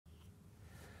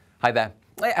Hi there.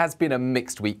 It has been a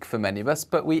mixed week for many of us,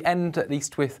 but we end at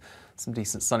least with some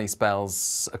decent sunny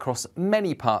spells across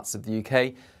many parts of the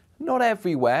UK. Not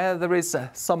everywhere. There is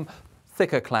some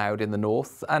thicker cloud in the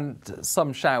north and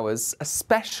some showers,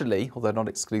 especially, although not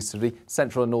exclusively,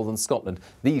 central and northern Scotland.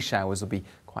 These showers will be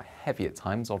quite heavy at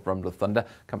times, odd rumble of thunder,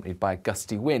 accompanied by a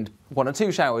gusty wind. 1 or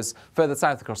 2 showers further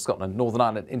south across Scotland, Northern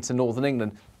Ireland into northern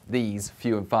England. These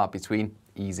few and far between,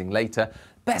 easing later.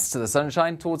 Best of the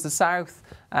sunshine towards the south,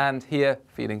 and here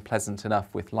feeling pleasant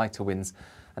enough with lighter winds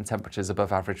and temperatures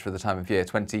above average for the time of year,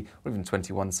 20 or even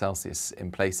 21 Celsius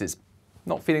in places.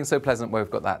 Not feeling so pleasant where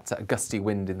we've got that gusty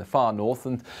wind in the far north,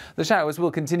 and the showers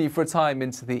will continue for a time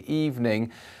into the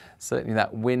evening. Certainly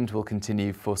that wind will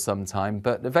continue for some time,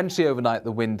 but eventually overnight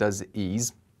the wind does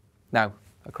ease. Now,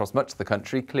 across much of the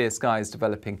country, clear skies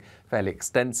developing fairly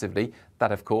extensively.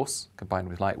 That, of course, combined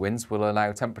with light winds, will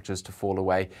allow temperatures to fall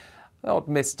away. The odd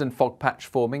mist and fog patch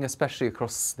forming, especially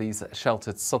across these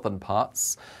sheltered southern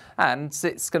parts. And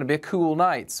it's going to be a cool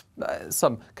night.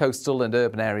 Some coastal and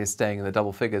urban areas staying in the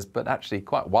double figures, but actually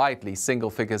quite widely single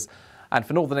figures. And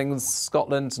for northern England,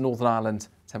 Scotland, Northern Ireland,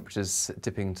 temperatures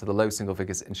dipping to the low single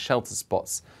figures in sheltered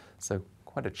spots. So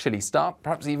quite a chilly start,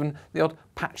 perhaps even the odd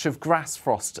patch of grass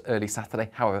frost early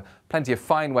Saturday. However, plenty of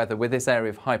fine weather with this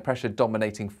area of high pressure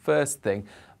dominating first thing,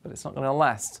 but it's not going to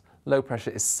last. Low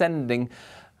pressure is sending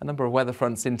a number of weather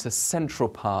fronts into central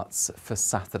parts for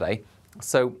Saturday.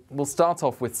 So we'll start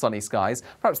off with sunny skies,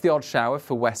 perhaps the odd shower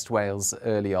for West Wales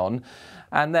early on,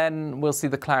 and then we'll see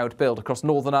the cloud build across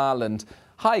Northern Ireland,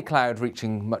 high cloud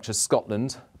reaching much of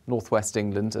Scotland, northwest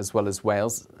England as well as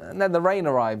Wales, and then the rain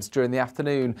arrives during the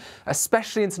afternoon,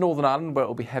 especially into Northern Ireland where it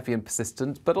will be heavy and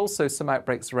persistent, but also some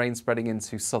outbreaks of rain spreading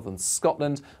into southern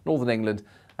Scotland, northern England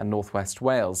and northwest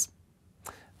Wales.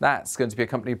 That's going to be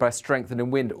accompanied by strengthening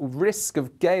wind. Risk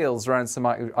of gales around some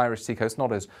Irish seacoast,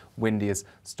 not as windy as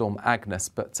Storm Agnes,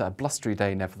 but a blustery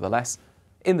day nevertheless.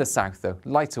 In the south, though,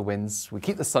 lighter winds. We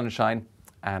keep the sunshine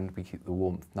and we keep the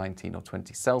warmth, 19 or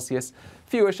 20 Celsius.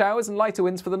 Fewer showers and lighter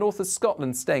winds for the north of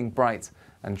Scotland, staying bright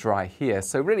and dry here.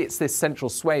 So really it's this central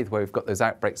swathe where we've got those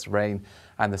outbreaks of rain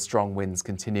and the strong winds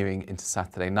continuing into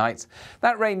Saturday night.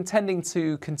 That rain tending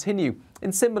to continue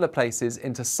in similar places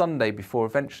into Sunday before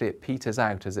eventually it peters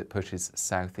out as it pushes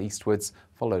southeastwards,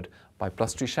 followed by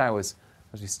blustery showers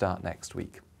as we start next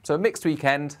week. So a mixed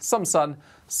weekend, some sun,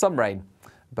 some rain,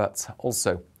 but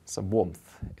also some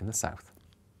warmth in the south.